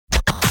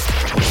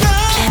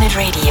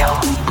Planet Radio.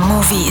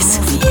 Movies.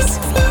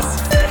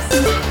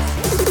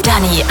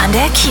 Dani an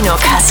der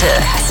Kinokasse.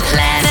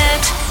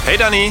 Planet. Hey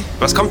Dani,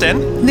 was kommt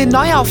denn? Eine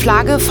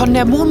Neuauflage von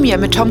der Mumie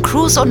mit Tom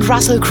Cruise und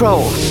Russell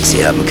Crowe.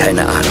 Sie haben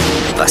keine Ahnung,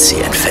 was Sie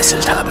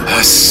entfesselt haben.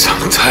 Was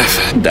zum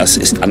Teufel? Das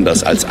ist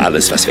anders als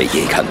alles, was wir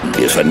je kannten.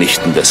 Wir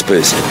vernichten das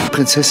Böse.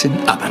 Prinzessin,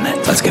 aber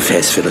nicht als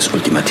Gefäß für das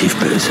ultimativ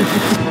Böse.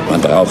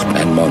 Man braucht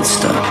ein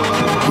Monster,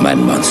 um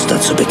ein Monster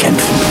zu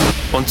bekämpfen.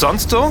 Und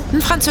sonst so?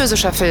 Ein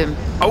französischer Film.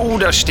 Oh,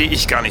 da stehe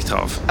ich gar nicht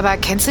drauf. Aber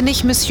kennst du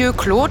nicht Monsieur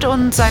Claude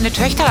und seine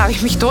Töchter? Da habe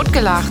ich mich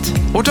totgelacht.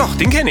 Oh doch,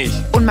 den kenne ich.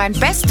 Und mein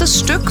bestes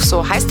Stück,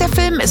 so heißt der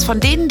Film, ist von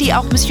denen, die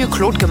auch Monsieur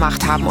Claude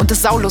gemacht haben. Und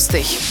ist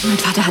saulustig. Mein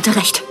Vater hatte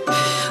recht.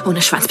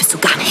 Ohne Schwanz bist du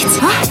gar nichts.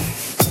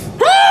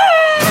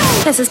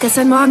 Das ist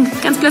gestern Morgen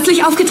ganz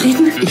plötzlich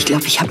aufgetreten. Ich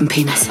glaube, ich habe einen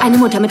Penis. Eine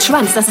Mutter mit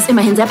Schwanz, das ist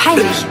immerhin sehr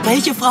peinlich.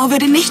 Welche Frau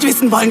würde nicht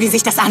wissen wollen, wie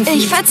sich das anfühlt?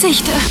 Ich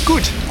verzichte.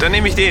 Gut, dann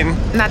nehme ich den.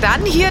 Na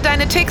dann, hier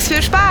deine Ticks,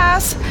 viel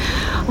Spaß.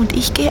 Und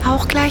ich gehe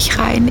auch gleich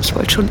rein. Ich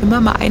wollte schon immer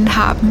mal einen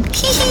haben.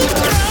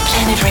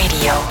 Planet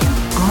Radio.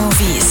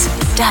 Movies.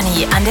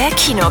 Dani an der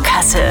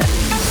Kinokasse.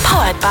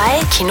 Powered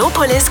by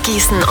Kinopolis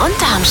Gießen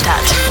und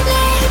Darmstadt.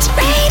 Planet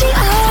Radio.